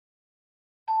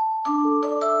Hello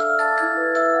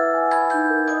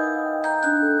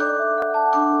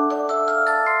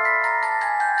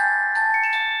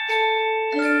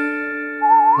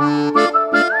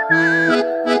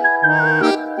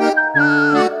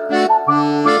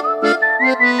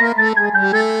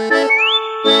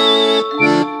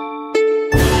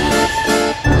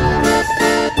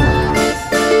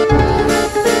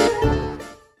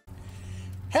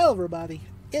everybody,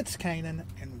 it's Cannan,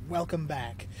 and welcome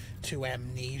back to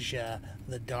Amnesia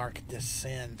The Dark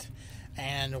Descent.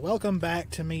 And welcome back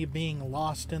to me being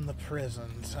lost in the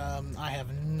prisons. I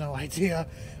have no idea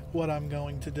what I'm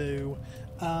going to do.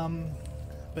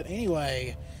 But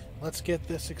anyway, let's get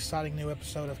this exciting new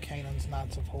episode of Cannan's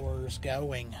Nights of Horrors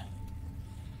going.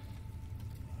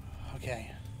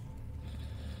 Okay.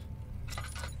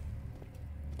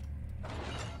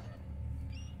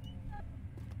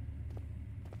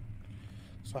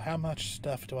 So how much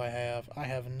stuff do I have? I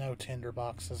have no tinder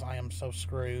boxes. I am so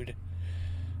screwed.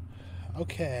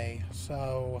 Okay,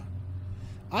 so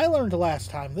I learned last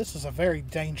time this is a very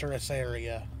dangerous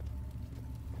area.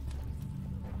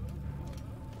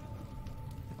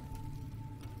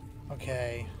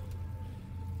 Okay.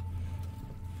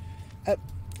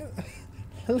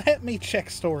 Let me check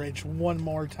storage one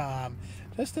more time,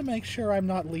 just to make sure I'm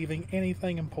not leaving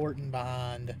anything important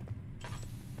behind.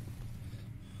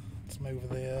 Let's move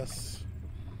this.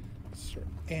 Is there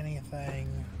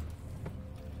anything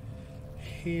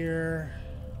here?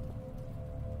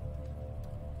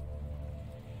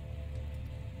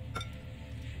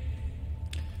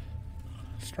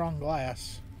 Strong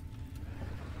glass.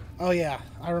 Oh yeah,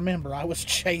 I remember. I was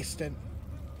chased in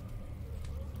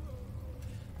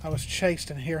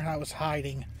here and I was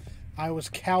hiding. I was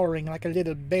cowering like a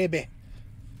little baby.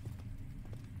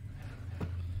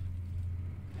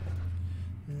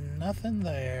 Nothing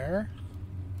there.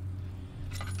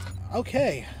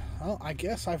 Okay, well, I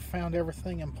guess I've found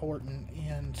everything important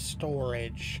in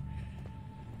storage.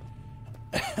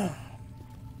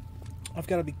 I've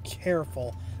got to be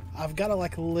careful. I've got to,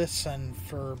 like, listen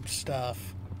for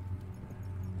stuff.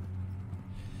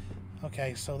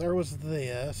 Okay, so there was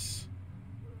this.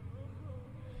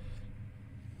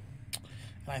 And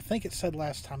I think it said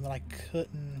last time that I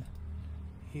couldn't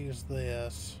use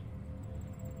this.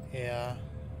 Yeah.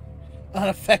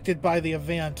 Unaffected by the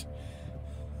event.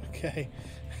 Okay.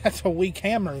 That's a weak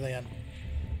hammer then.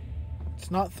 It's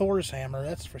not Thor's hammer,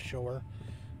 that's for sure.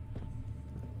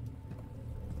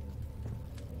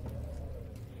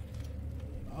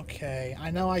 Okay,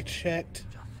 I know I checked.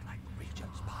 Just like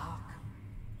Regent's Park.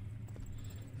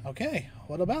 Okay,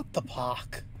 what about the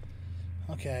park?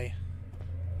 Okay.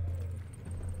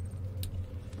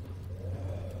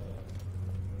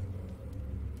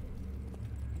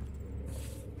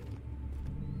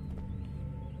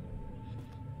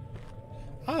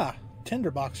 Ah,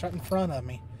 tinderbox right in front of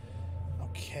me.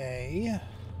 Okay.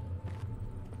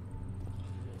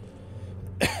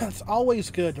 It's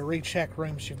always good to recheck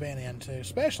rooms you've been into,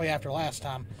 especially after last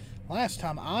time. Last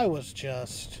time I was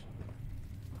just...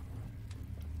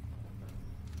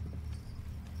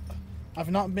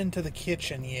 I've not been to the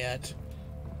kitchen yet.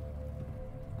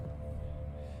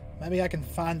 Maybe I can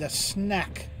find a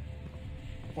snack.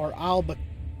 Or I'll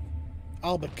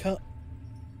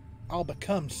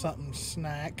become something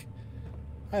snack.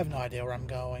 I have no idea where I'm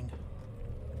going.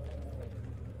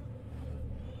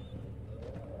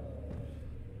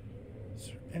 Is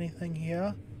there anything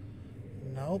here?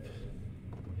 Nope.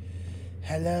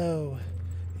 Hello.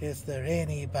 Is there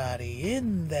anybody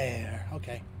in there?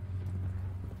 Okay.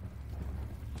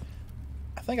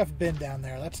 I think I've been down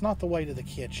there. That's not the way to the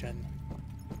kitchen.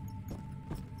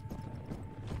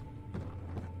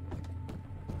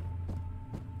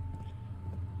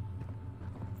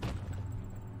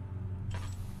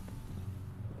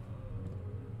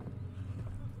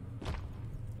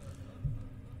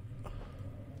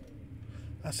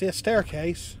 I see a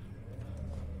staircase.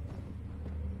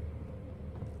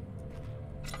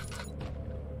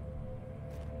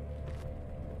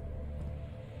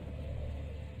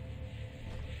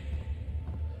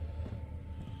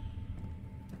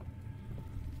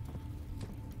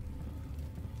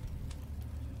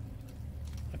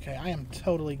 Okay, I am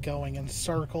totally going in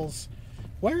circles.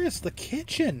 Where is the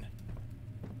kitchen?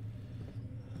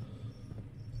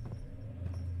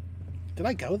 Did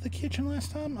I go to the kitchen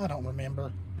last time? I don't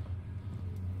remember.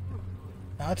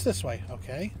 No, it's this way.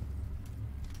 Okay.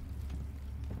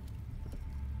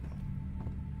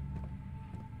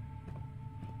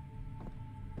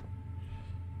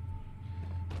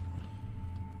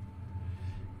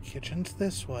 Kitchen's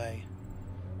this way.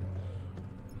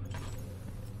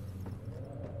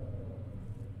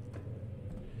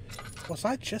 Was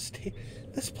I just here?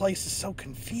 This place is so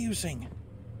confusing.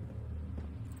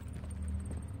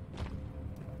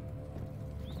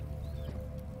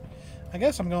 I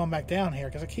guess I'm going back down here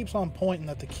because it keeps on pointing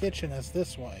that the kitchen is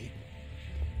this way.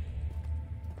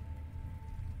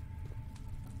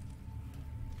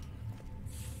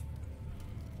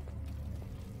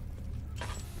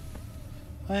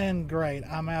 And great,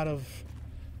 I'm out of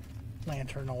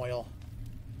lantern oil.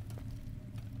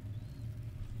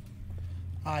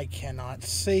 I cannot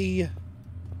see.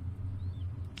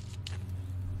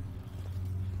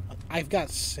 I've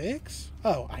got 6?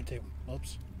 Oh, I do.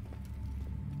 Oops.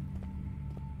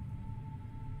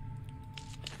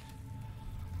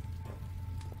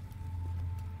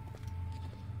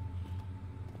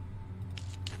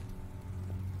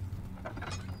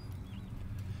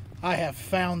 I have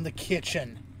found the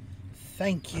kitchen.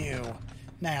 Thank you.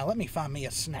 Now, let me find me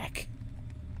a snack.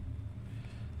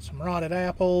 Some rotted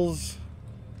apples.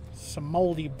 Some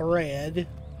moldy bread.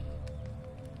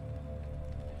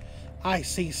 I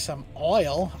see some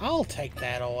oil. I'll take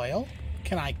that oil.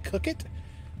 Can I cook it?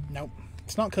 Nope.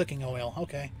 It's not cooking oil.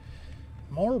 Okay.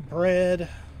 More bread.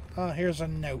 Here's a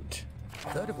note.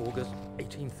 3rd of August,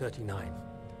 1839.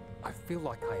 I feel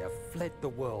like I have fled the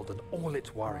world and all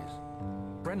its worries.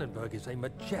 Brennenburg is a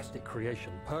majestic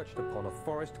creation perched upon a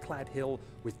forest-clad hill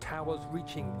with towers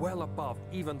reaching well above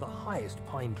even the highest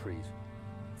pine trees.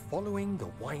 Following the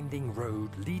winding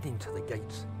road leading to the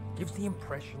gates gives the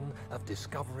impression of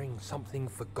discovering something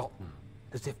forgotten,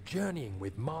 as if journeying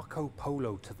with Marco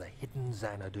Polo to the hidden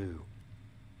Xanadu.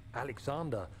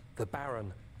 Alexander, the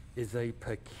Baron, is a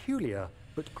peculiar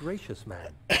but gracious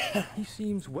man. He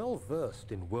seems well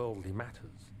versed in worldly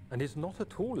matters, and is not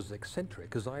at all as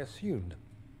eccentric as I assumed.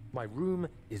 My room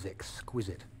is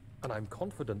exquisite, and I'm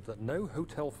confident that no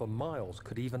hotel for miles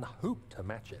could even hope to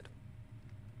match it.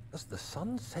 As the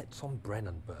sun sets on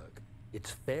Brennenburg,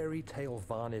 its fairy tale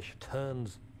varnish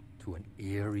turns to an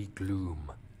eerie gloom.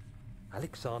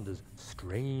 Alexander's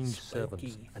strange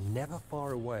servants are never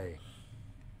far away.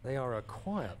 They are a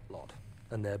quiet lot,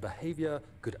 and their behavior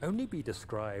could only be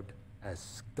described as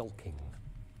skulking.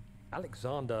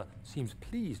 Alexander seems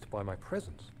pleased by my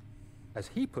presence. As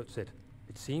he puts it,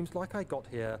 it seems like I got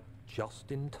here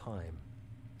just in time.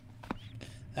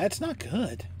 That's not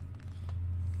good.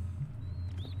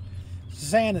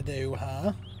 Xanadu,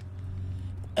 huh?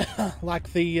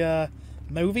 Like the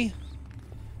movie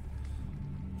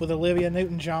with Olivia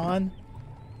Newton-John.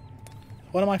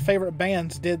 One of my favorite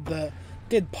bands did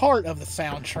part of the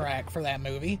soundtrack for that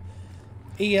movie.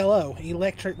 ELO,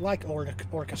 Electric Light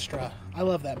Orchestra. I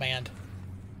love that band.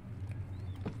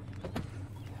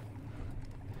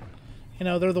 You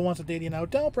know, they're the ones that did, you know,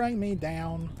 Don't Bring Me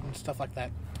Down and stuff like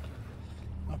that.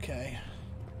 Okay.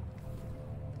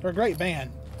 They're a great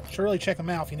band. Should really check them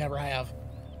out if you never have.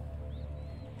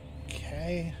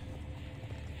 Okay.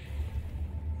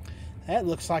 That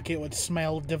looks like it would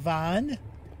smell divine.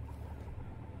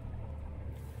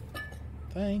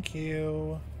 Thank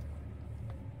you.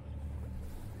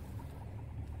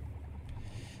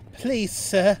 Please,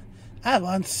 sir, I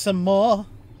want some more.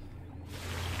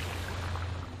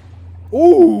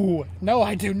 Ooh! No,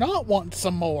 I do not want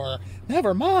some more.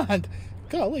 Never mind.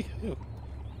 Golly. Ooh.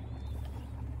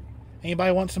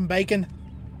 Anybody want some bacon?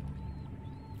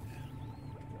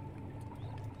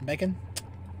 Bacon?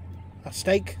 A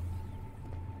steak?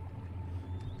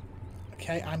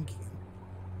 Okay, I'm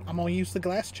gonna use the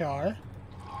glass jar.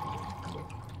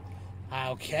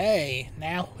 Okay,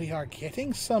 now we are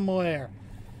getting somewhere.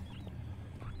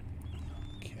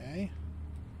 Okay.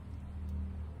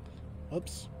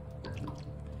 Oops.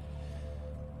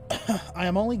 I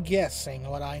am only guessing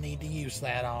what I need to use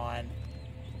that on.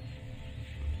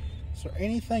 Is there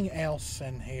anything else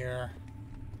in here?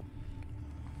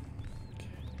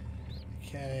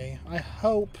 Okay, I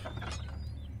hope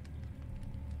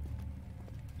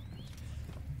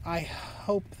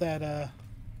that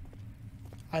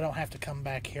I don't have to come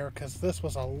back here, because this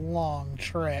was a long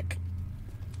trek.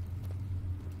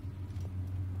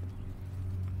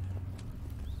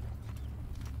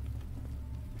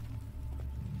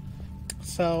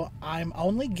 So I'm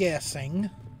only guessing.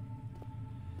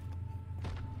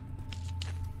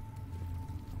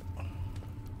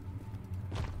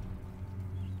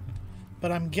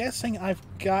 But I'm guessing I've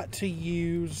got to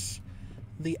use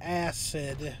the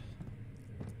acid.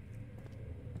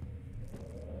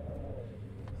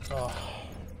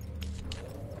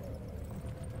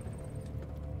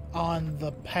 On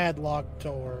the padlock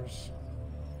doors.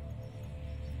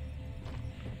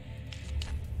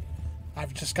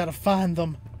 I've just got to find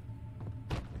them.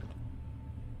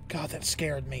 God, that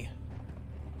scared me.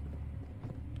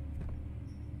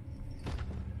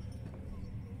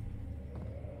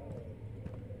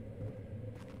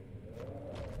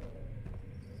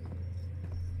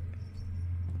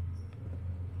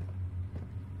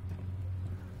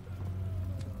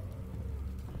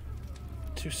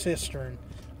 to cistern.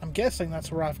 I'm guessing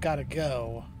that's where I've got to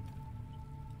go.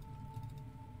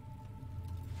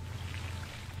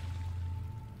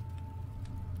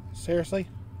 Seriously?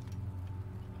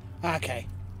 Okay.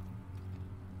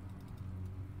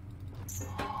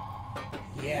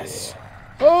 Yes.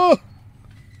 Oh!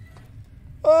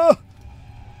 Oh!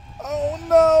 Oh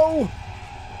no!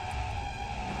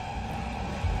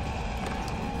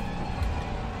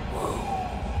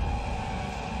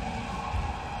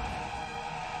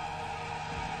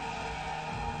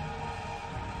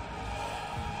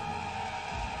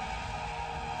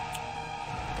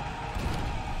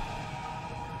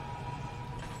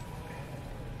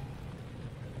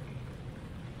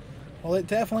 Well, it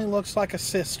definitely looks like a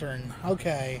cistern.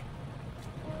 Okay.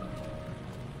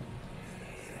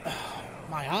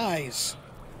 My eyes.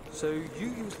 So you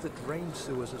use the drain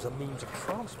sewers as a means of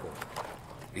transport?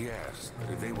 Yes,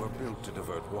 they were built to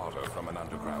divert water from an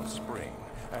underground spring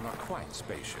and are quite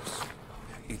spacious.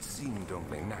 It seemed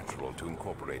only natural to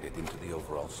incorporate it into the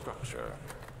overall structure.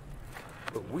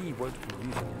 But we won't be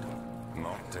using it.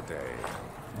 Not today.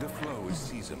 The flow is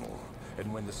seasonal,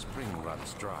 and when the spring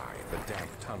runs dry, the damp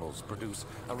tunnels produce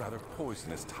a rather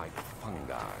poisonous type of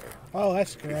fungi. Oh,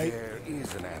 that's great. There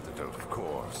is an antidote, of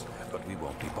course, but we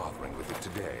won't be bothering with it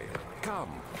today.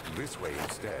 Come, this way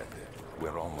instead.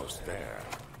 We're almost there.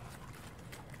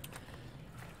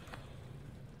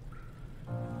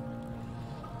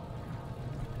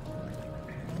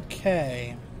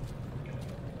 Okay.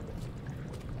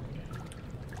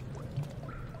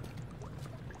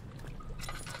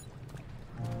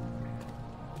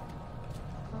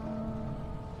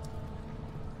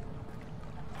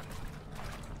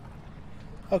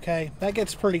 Okay, that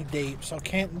gets pretty deep, so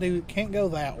can't go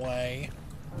that way.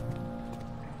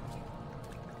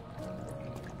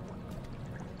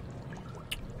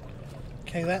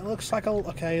 Okay, that looks like a...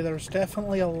 Okay, there's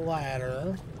definitely a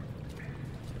ladder.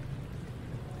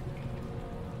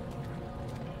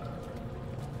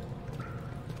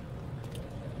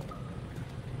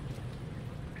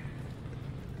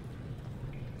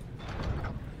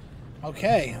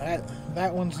 Okay,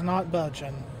 that one's not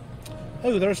budging.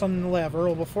 Oh, there's a lever.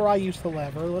 Well, before I use the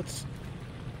lever, let's...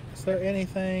 Is there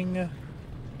anything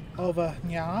over...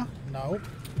 Yeah? No.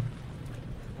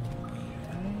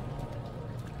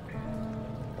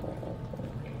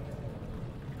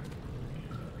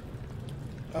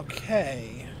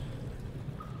 Okay.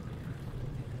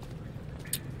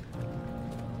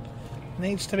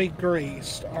 Needs to be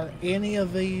greased. Are any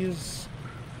of these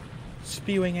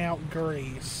spewing out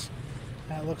grease?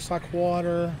 That looks like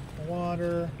water.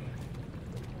 Water.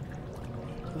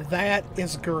 That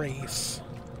is grease.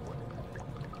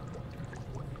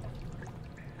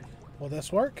 Will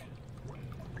this work?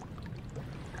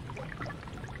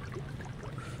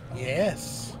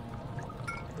 Yes.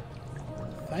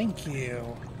 Thank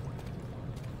you.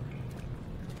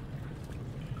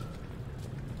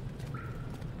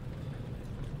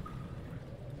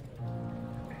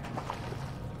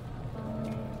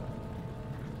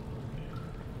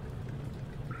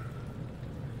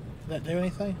 Did that do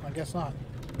anything? I guess not.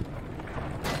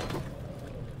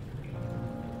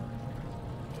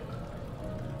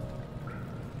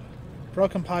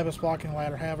 Broken pipe is blocking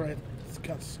ladder. However, it's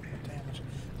got some damage.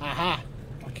 Aha!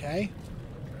 Okay.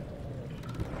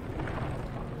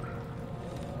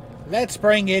 Let's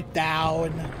bring it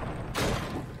down.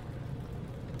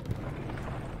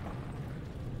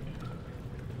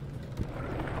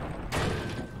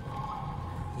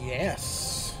 Yes.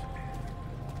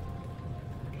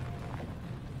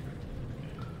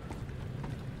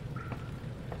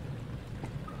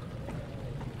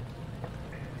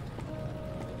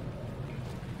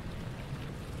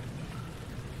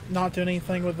 Not doing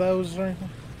anything with those or anything?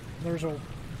 There's a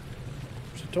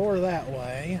door that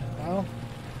way. Well,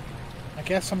 I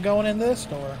guess I'm going in this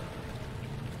door.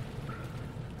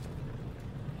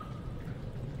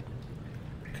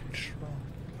 Control.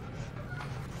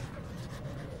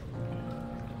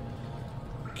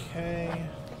 Okay.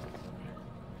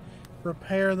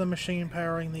 Repair the machine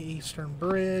powering the eastern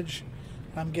bridge.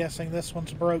 I'm guessing this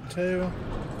one's broke too.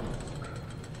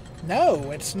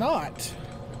 No, it's not.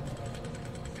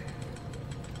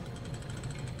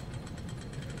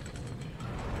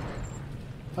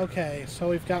 Okay, so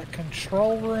we've got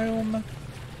control room,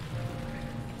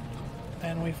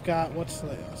 and we've got, what's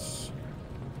this?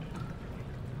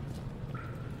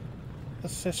 The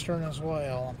cistern as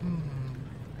well.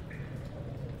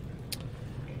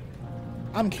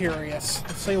 I'm curious.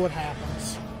 Let's see what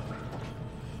happens.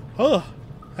 Oh,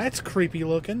 that's creepy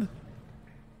looking.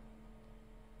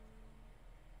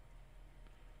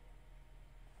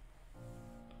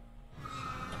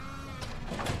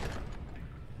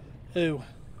 Ooh.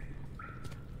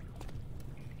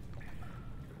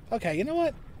 Okay, you know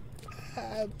what?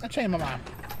 I changed my mind.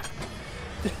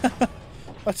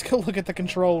 Let's go look at the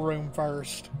control room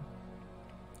first.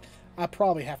 I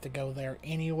probably have to go there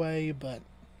anyway, but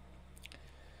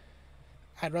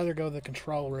I'd rather go to the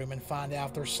control room and find out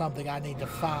if there's something I need to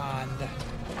find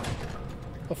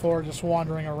before just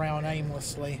wandering around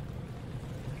aimlessly.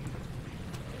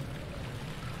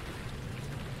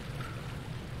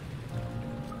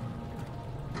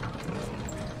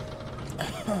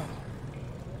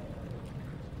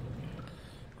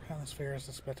 Crown sphere is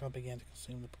expected to begin to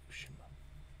consume the pollution.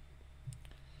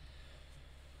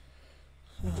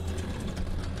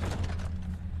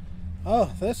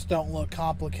 Oh, this don't look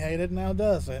complicated now,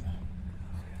 does it?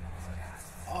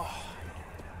 Oh.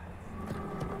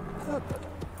 Herbert,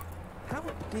 how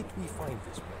did we find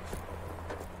this place?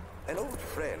 An old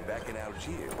friend back in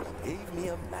Algiers gave me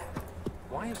a map.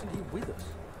 Why isn't he with us?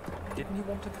 Didn't he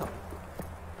want to come?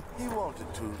 He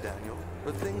wanted to, Daniel,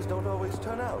 but things don't always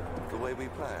turn out the way we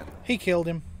planned. He killed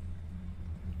him.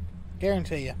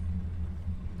 Guarantee you.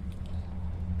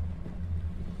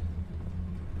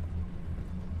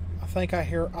 I think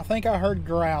I heard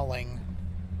growling.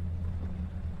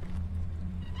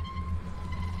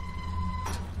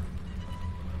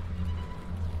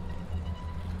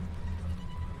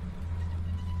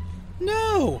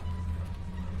 No!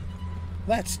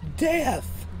 That's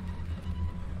death!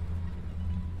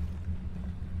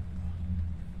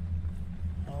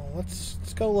 Oh, let's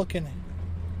go looking.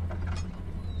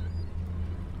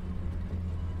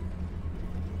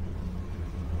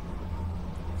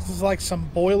 This is like some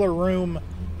boiler room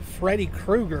Freddy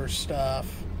Krueger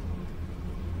stuff.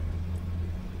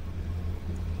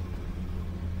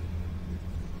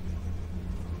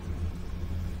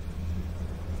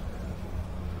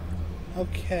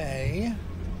 Okay.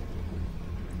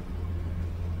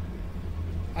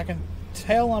 I can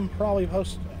tell I'm probably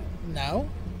supposed to... No?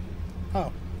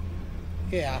 Oh.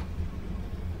 Yeah.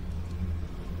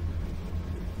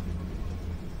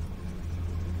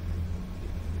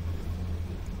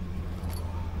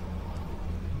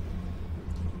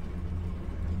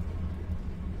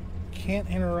 Can't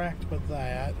interact with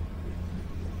that.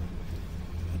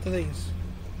 What are these?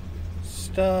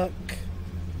 Stuck.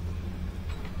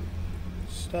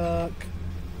 Stuck.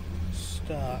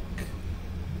 Stuck.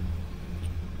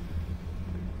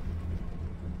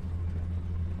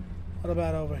 What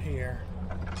about over here?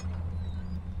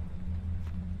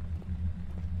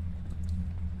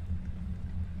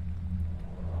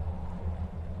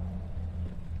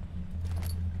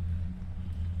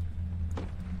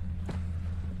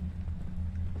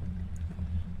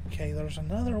 Okay, there's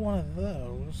another one of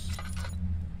those.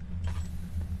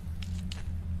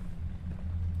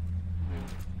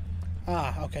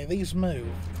 Ah, okay, these move.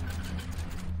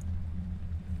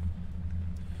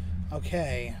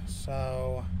 Okay,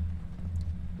 so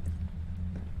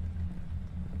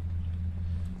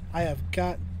I have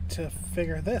got to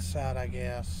figure this out, I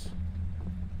guess.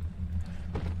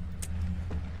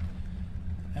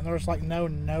 And there's like no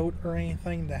note or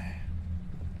anything to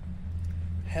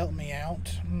help me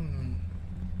out.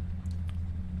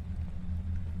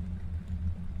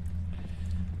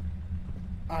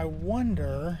 I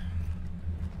wonder...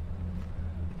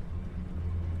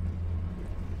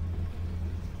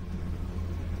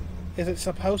 Is it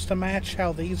supposed to match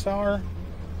how these are?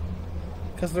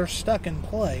 Because they're stuck in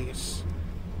place.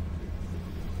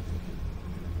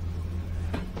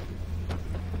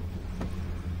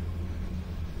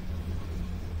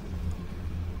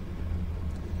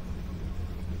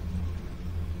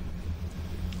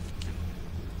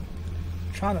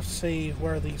 Trying to see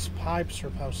where these pipes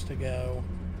are supposed to go.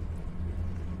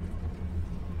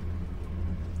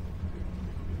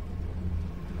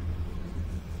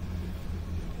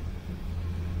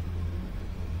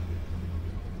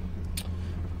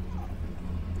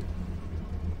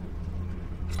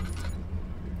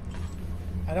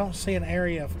 I don't see an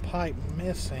area of pipe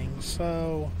missing,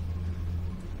 so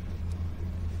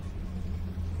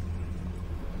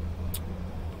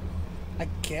I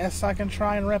guess I can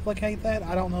try and replicate that.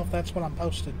 I don't know if that's what I'm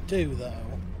supposed to do, though.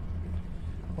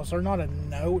 Was there not a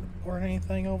note or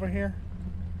anything over here?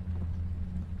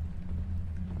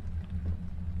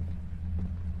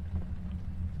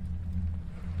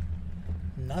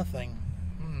 Nothing.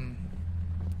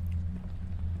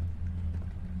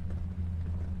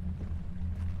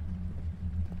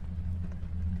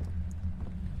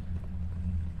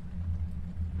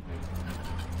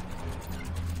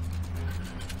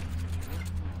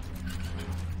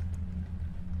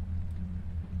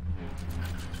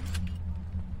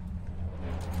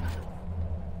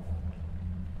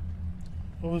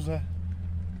 What was that?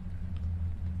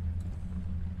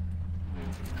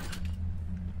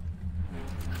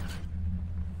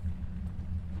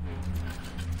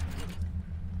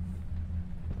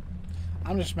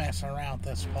 I'm just messing around at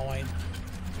this point.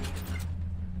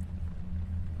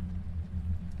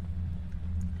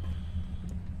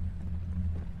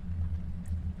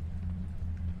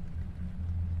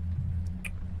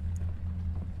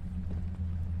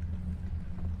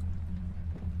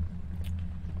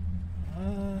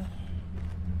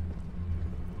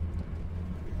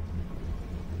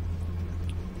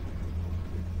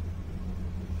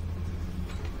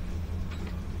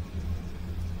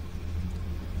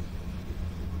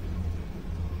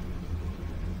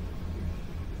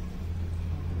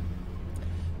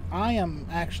 I am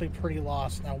actually pretty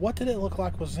lost now. What did it look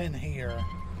like was in here?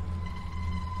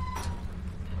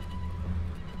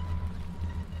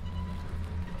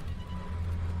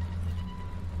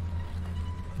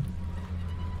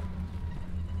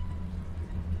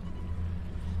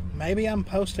 Maybe I'm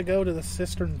supposed to go to the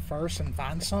cistern first and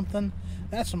find something?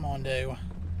 That's what I'm gonna do.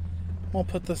 I'm gonna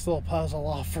put this little puzzle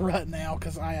off for right now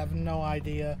because I have no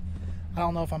idea. I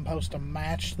don't know if I'm supposed to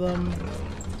match them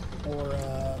or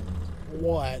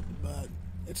what, but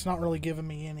it's not really giving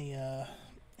me any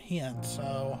hint,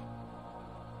 so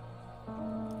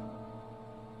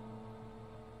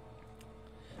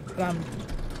but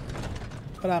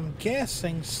I'm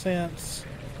guessing since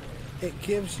it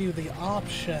gives you the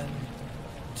option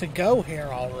to go here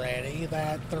already,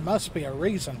 that there must be a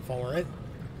reason for it.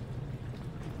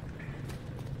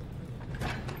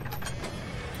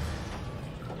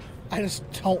 I just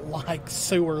don't like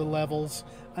sewer levels.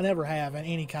 I never have in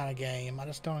any kind of game. I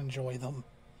just don't enjoy them.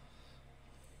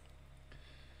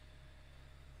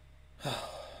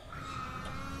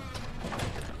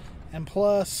 And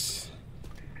plus,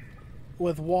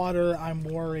 with water, I'm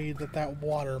worried that that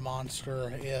water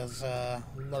monster is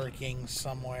lurking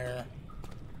somewhere.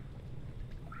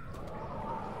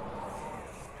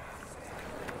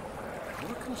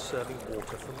 You're conserving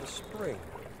water from the spring.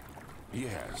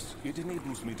 Yes, it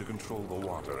enables me to control the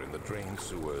water in the drain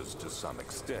sewers to some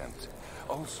extent.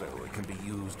 Also, it can be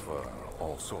used for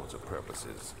all sorts of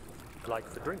purposes. Like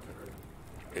for drinking?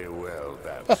 Well,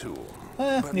 that too.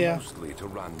 But yeah. Mostly to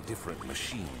run different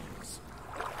machines.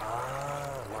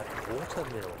 Ah, like water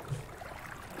mills.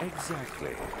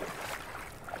 Exactly.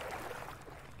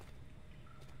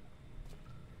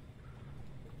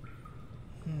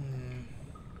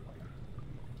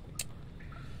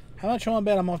 How much you want to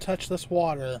bet I'm going to touch this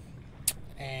water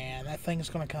and that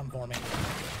thing's going to come for me?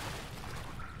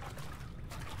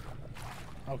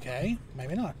 Okay,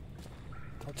 maybe not.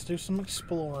 Let's do some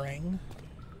exploring.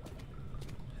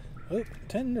 Oop,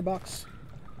 tinderbox.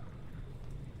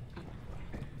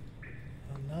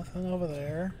 Nothing over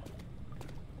there.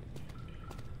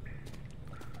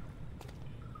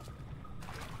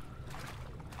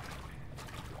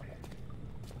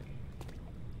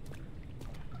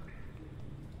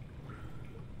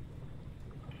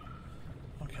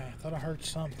 Thought I heard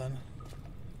something.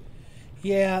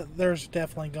 Yeah, there's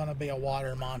definitely gonna be a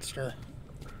water monster.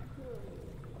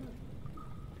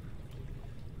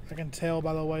 I can tell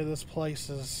by the way this place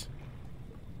is.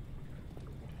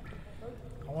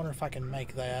 I wonder if I can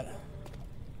make that.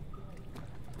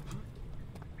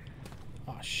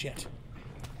 Oh shit.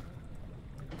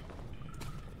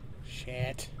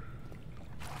 Shit.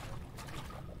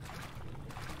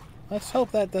 Let's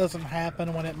hope that doesn't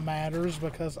happen when it matters,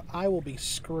 because I will be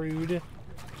screwed.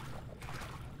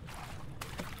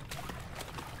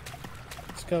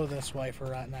 Let's go this way for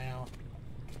right now.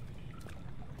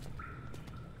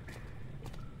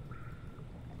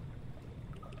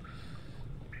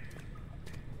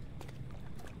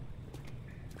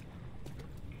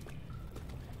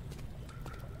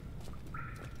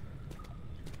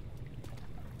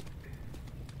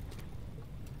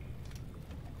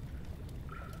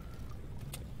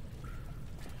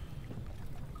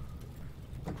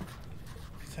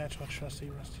 Attach my trusty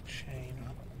rusty chain.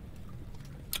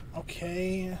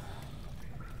 Okay.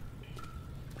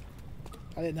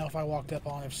 I didn't know if I walked up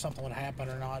on it if something would happen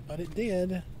or not, but it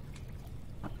did.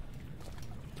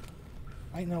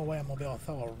 Ain't no way I'm gonna be able to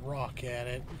throw a rock at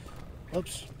it.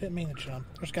 Oops, didn't mean to jump.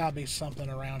 There's gotta be something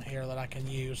around here that I can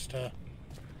use to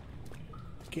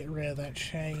get rid of that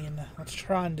chain. Let's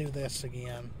try and do this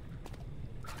again.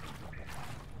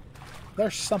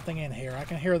 There's something in here. I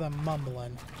can hear them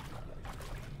mumbling.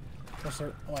 Was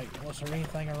there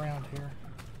anything around here?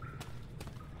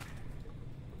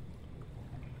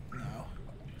 No.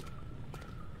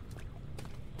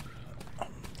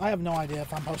 I have no idea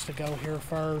if I'm supposed to go here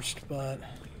first, but...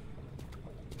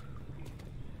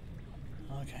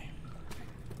 Okay.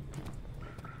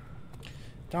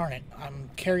 Darn it, I'm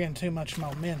carrying too much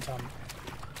momentum.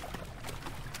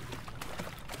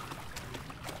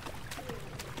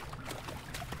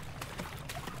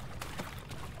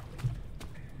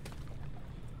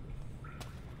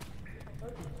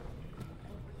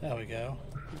 There we go.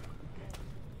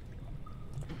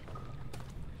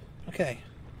 Okay.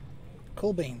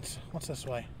 Cool beans. What's this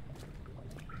way?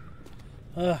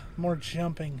 More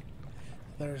jumping.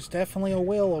 There's definitely a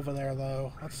wheel over there,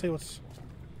 though. Let's see what's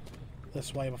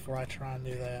this way before I try and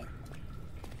do that.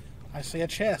 I see a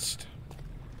chest.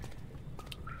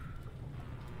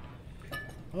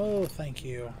 Oh, thank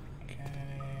you. Okay.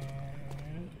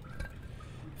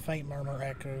 Faint murmur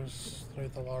echoes through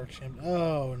the large chimney.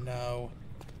 Oh, no.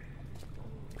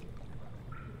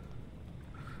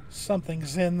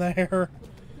 Something's in there.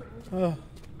 Oh.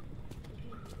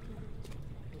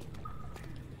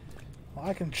 Well,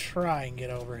 I can try and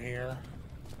get over here.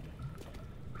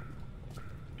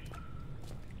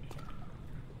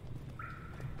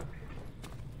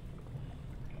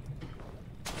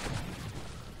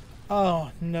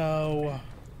 Oh, no.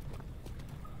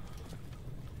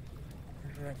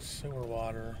 Direct sewer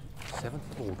water. 7th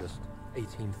August,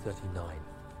 1839.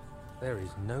 There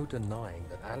is no denying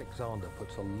that Alexander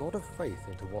puts a lot of faith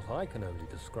into what I can only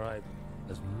describe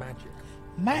as magic.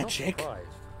 Magic? I'm not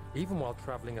surprised. Even while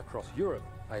traveling across Europe,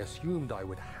 I assumed I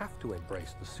would have to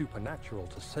embrace the supernatural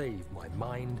to save my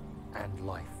mind and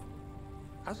life.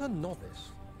 As a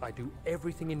novice, I do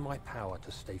everything in my power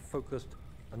to stay focused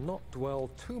and not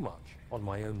dwell too much on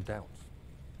my own doubts.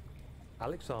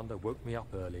 Alexander woke me up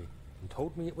early and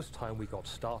told me it was time we got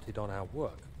started on our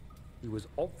work. He was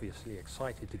obviously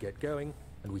excited to get going,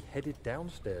 and we headed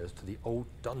downstairs to the old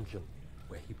dungeon,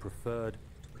 where he preferred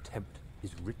to attempt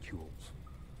his rituals.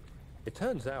 It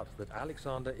turns out that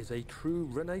Alexander is a true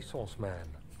Renaissance man,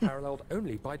 paralleled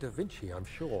only by Da Vinci, I'm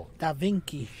sure. Da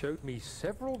Vinci. He showed me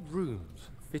several rooms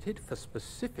fitted for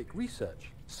specific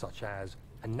research, such as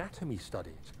anatomy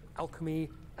studies, alchemy,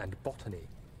 and botany.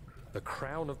 The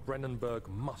crown of Brennenburg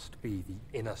must be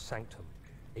the inner sanctum,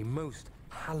 a most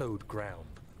hallowed ground,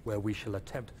 where we shall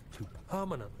attempt to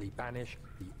permanently banish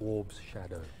the orb's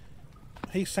shadow.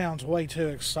 He sounds way too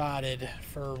excited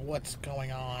for what's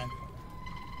going on.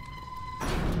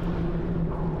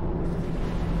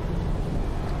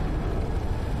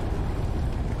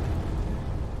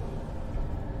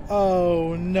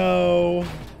 Oh no.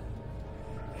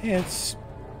 It's...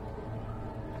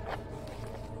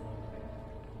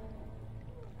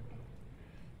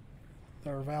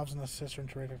 There are valves in the cistern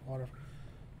to regulate water.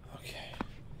 Okay.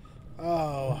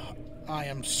 Oh, I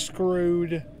am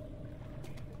screwed.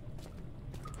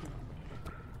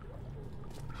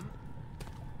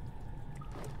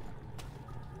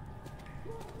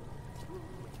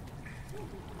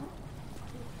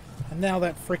 And now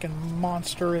that freaking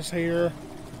monster is here.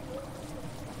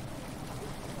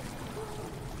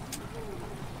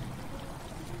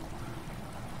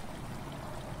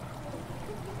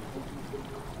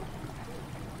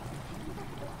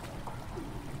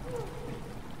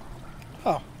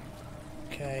 Oh,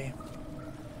 okay.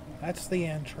 That's the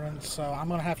entrance, so I'm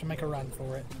gonna have to make a run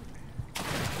for it.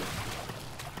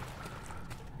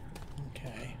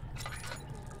 Okay.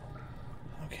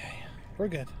 Okay. We're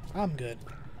good. I'm good.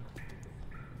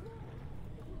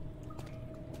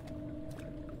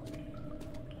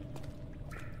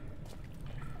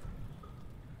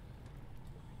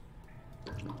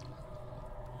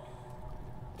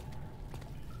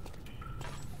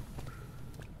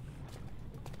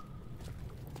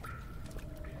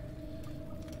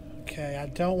 Okay, I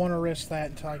don't want to risk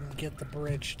that until I can get the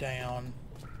bridge down.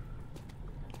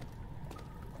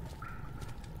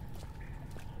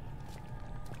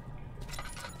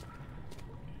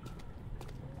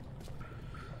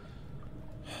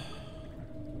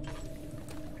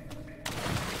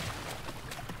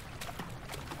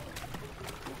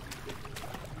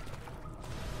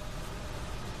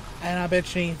 And I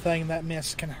bet you anything that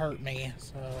miss can hurt me,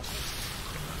 so...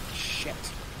 Shit.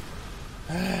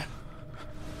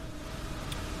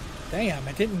 Damn,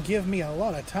 it didn't give me a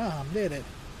lot of time, did it?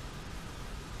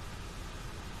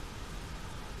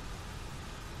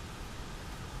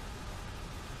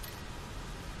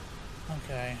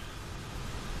 Okay.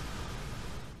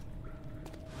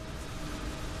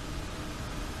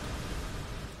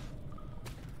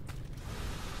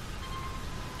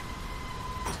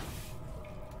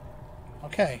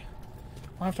 Okay.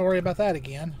 I'll have to worry about that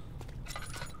again.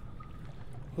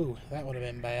 Ooh, that would have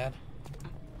been bad.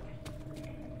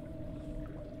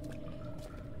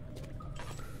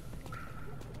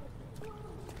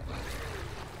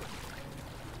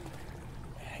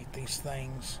 I hate these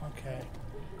things. Okay.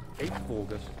 8th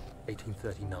August,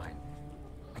 1839.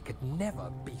 I could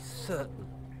never be certain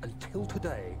until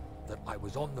today that I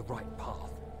was on the right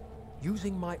path.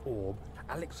 Using my orb,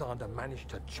 Alexander managed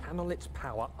to channel its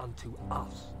power unto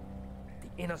us.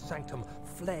 The inner sanctum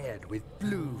flared with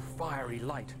blue, fiery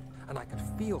light, and I could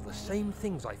feel the same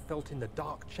things I felt in the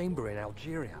dark chamber in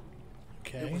Algeria.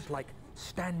 Okay. It was like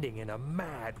standing in a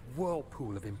mad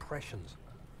whirlpool of impressions.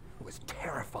 It was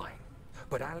terrifying,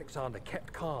 but Alexander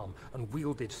kept calm and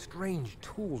wielded strange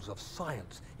tools of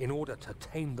science in order to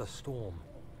tame the storm.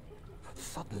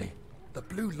 Suddenly, the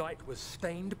blue light was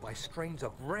stained by strains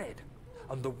of red,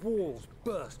 and the walls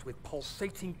burst with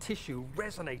pulsating tissue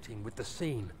resonating with the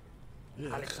scene.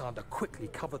 Ugh. Alexander quickly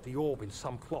covered the orb in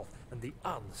some cloth, and the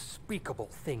unspeakable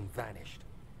thing vanished.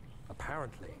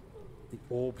 Apparently, the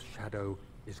orb's shadow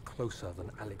is closer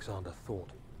than Alexander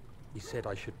thought. He said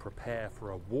I should prepare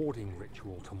for a warding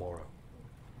ritual tomorrow.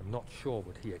 I'm not sure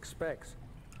what he expects,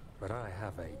 but I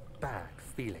have a bad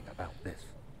feeling about this.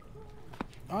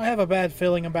 I have a bad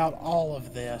feeling about all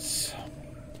of this.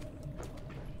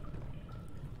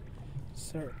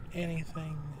 Is there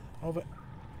anything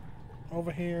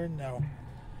over here? No.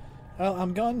 Well,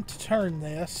 I'm going to turn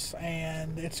this,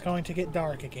 and it's going to get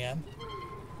dark again.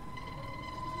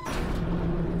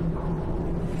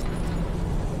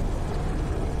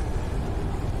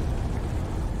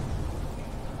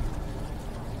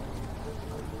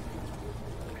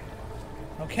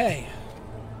 Okay.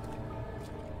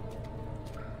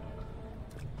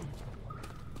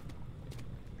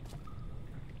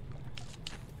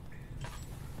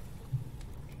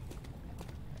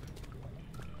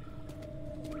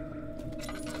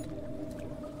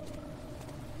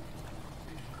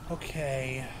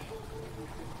 Okay.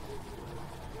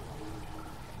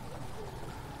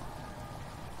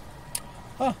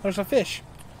 Oh, there's a fish.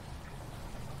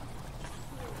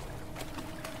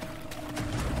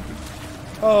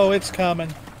 Oh, it's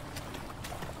coming.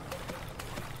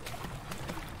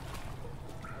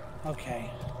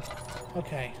 Okay.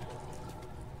 Okay.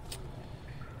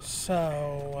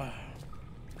 So...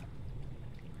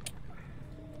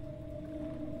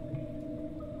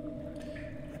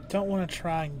 I don't want to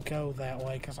try and go that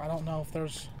way, because I don't know if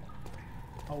there's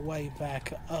a way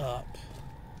back up.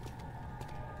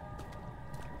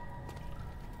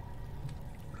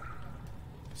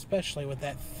 Especially with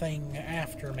that thing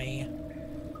after me.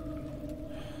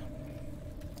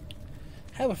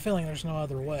 I have a feeling there's no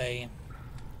other way.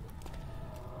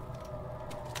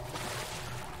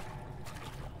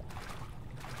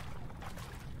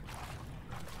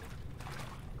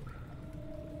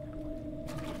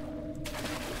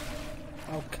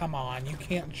 Oh, come on. You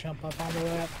can't jump up onto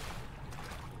that.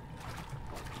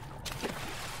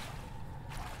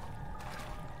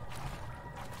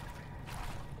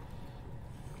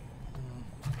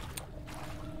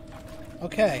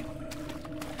 Okay.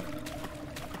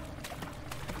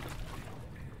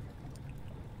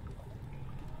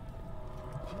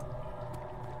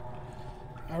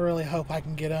 I really hope I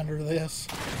can get under this.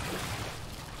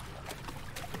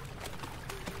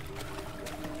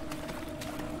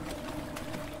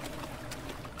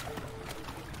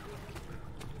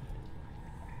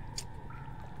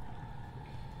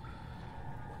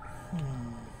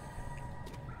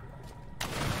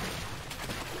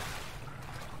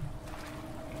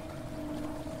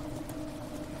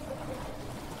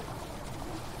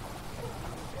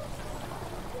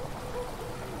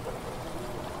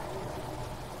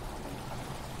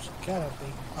 Gotta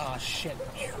be. Ah, shit.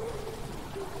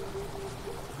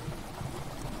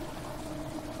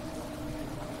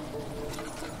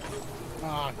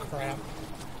 Ah, crap.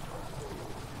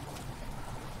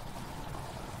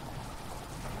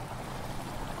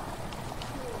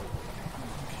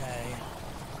 Okay.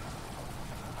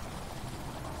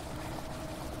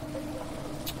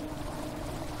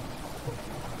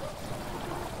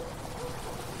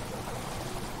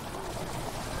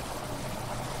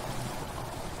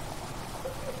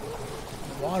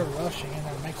 Water rushing in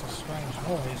there makes a strange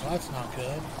noise. Well, that's not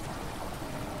good.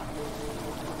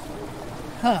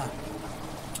 Huh.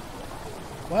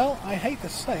 Well, I hate to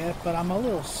say it, but I'm a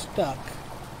little stuck.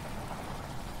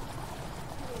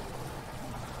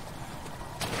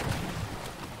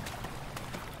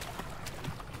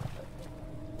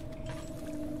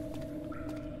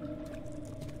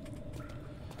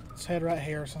 Let's head right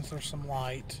here since there's some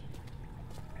light.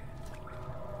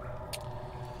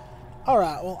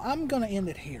 Alright, well, I'm going to end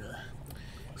it here.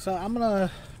 So I'm going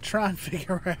to try and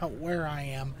figure out where I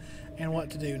am and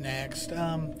what to do next.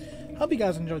 Hope you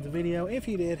guys enjoyed the video. If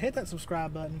you did, hit that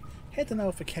subscribe button, hit the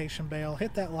notification bell,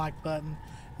 hit that like button,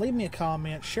 leave me a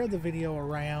comment, share the video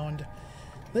around,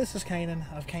 This is Cannan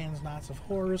of Cannan's Nights of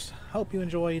Horrors. Hope you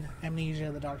enjoyed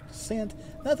Amnesia The Dark Descent.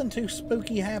 Nothing too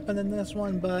spooky happened in this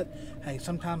one, but hey,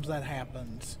 sometimes that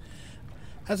happens.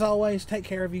 As always, take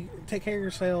care of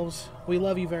yourselves. We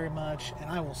love you very much, and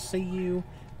I will see you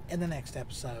in the next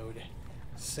episode.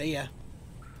 See ya.